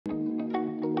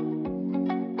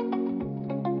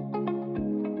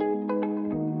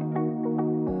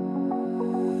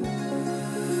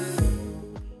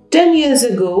10 years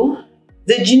ago,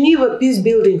 the Geneva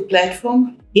Peace-building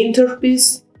platform,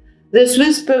 Interpeace, the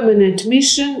Swiss Permanent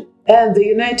Mission and the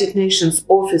United Nations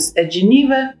Office at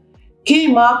Geneva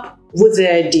came up with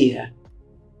the idea: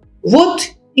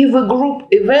 what if we group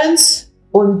events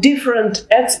on different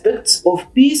aspects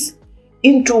of peace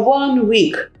into 1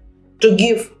 week to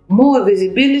give more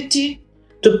visibility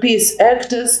to peace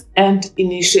actors and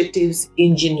initiatives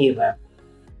in Geneva?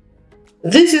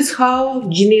 This is how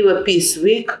Geneva Peace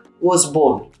Week was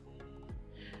born.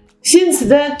 Since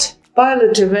that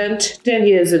pilot event 10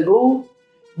 years ago,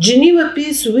 Geneva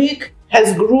Peace Week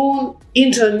has grown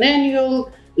into an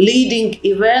annual leading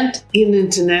event in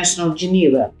international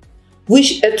Geneva,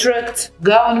 which attracts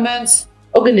governments,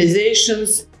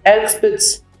 organizations,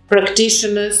 experts,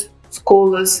 practitioners,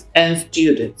 scholars, and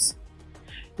students.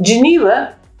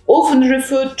 Geneva, often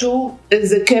referred to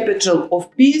as the capital of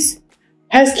peace,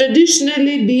 has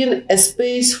traditionally been a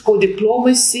space for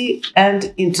diplomacy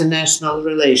and international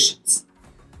relations.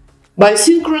 By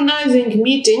synchronizing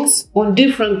meetings on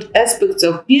different aspects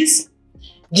of peace,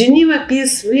 Geneva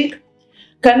Peace Week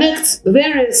connects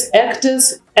various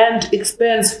actors and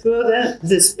expands further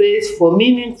the space for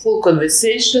meaningful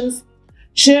conversations,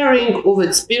 sharing of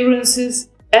experiences,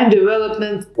 and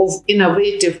development of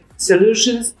innovative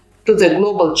solutions to the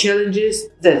global challenges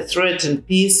that threaten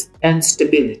peace and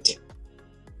stability.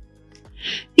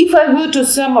 If I were to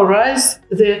summarize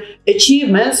the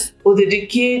achievements of the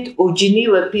decade of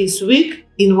Geneva Peace Week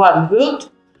in one word,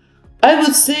 I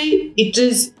would say it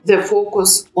is the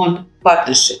focus on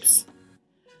partnerships.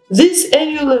 This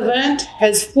annual event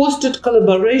has fostered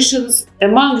collaborations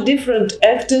among different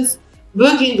actors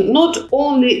working not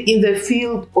only in the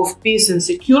field of peace and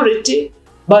security,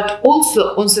 but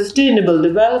also on sustainable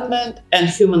development and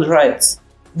human rights,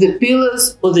 the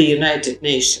pillars of the United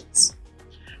Nations.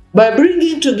 By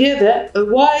bringing together a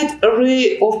wide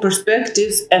array of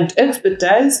perspectives and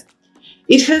expertise,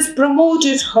 it has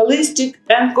promoted holistic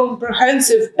and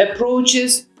comprehensive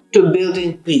approaches to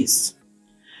building peace.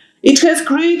 It has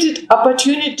created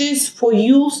opportunities for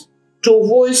youth to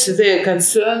voice their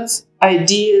concerns,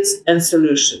 ideas, and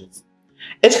solutions.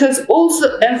 It has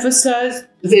also emphasized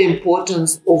the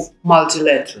importance of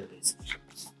multilateralism,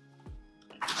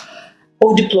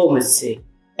 of diplomacy,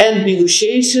 and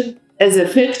negotiation as an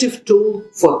effective tool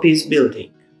for peace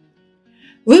building.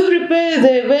 We prepare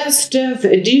the event's 10th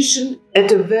edition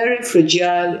at a very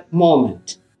fragile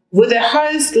moment, with the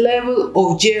highest level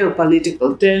of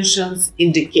geopolitical tensions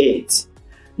in decades,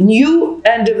 new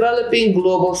and developing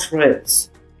global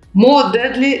threats, more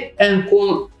deadly and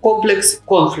complex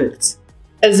conflicts,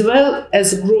 as well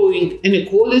as growing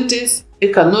inequalities,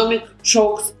 economic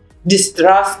shocks,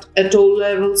 distrust at all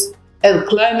levels, and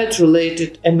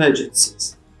climate-related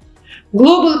emergencies.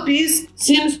 Global peace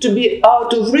seems to be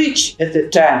out of reach at a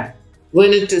time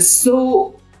when it is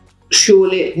so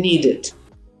surely needed.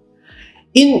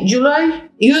 In July,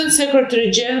 UN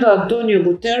Secretary-General Antonio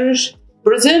Guterres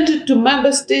presented to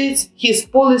member states his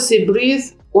policy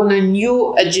brief on a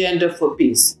new agenda for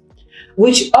peace,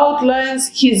 which outlines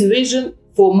his vision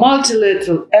for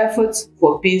multilateral efforts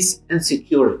for peace and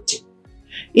security.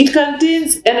 It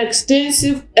contains an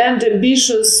extensive and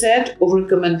ambitious set of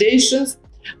recommendations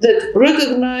that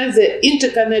recognize the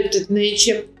interconnected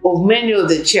nature of many of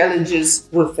the challenges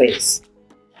we face.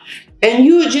 A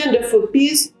new agenda for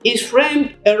peace is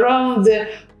framed around the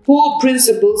core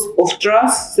principles of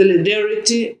trust,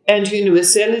 solidarity, and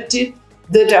universality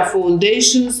that are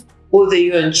foundations of the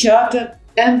UN Charter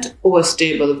and of a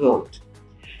stable world.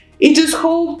 It is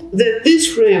hoped that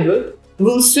this framework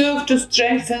will serve to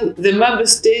strengthen the member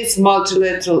states'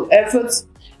 multilateral efforts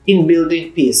in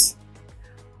building peace.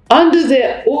 Under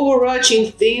the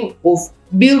overarching theme of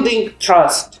building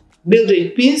trust,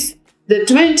 building peace, the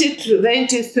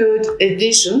 2023rd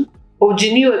edition of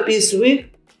Geneva Peace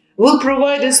Week will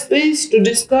provide a space to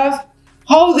discuss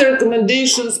how the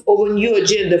recommendations of a new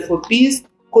agenda for peace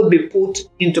could be put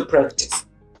into practice.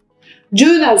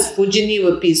 Join us for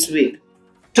Geneva Peace Week.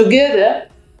 Together,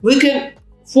 we can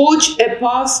forge a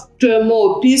path to a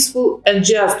more peaceful and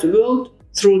just world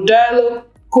through dialogue,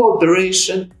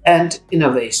 cooperation, and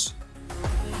innovation.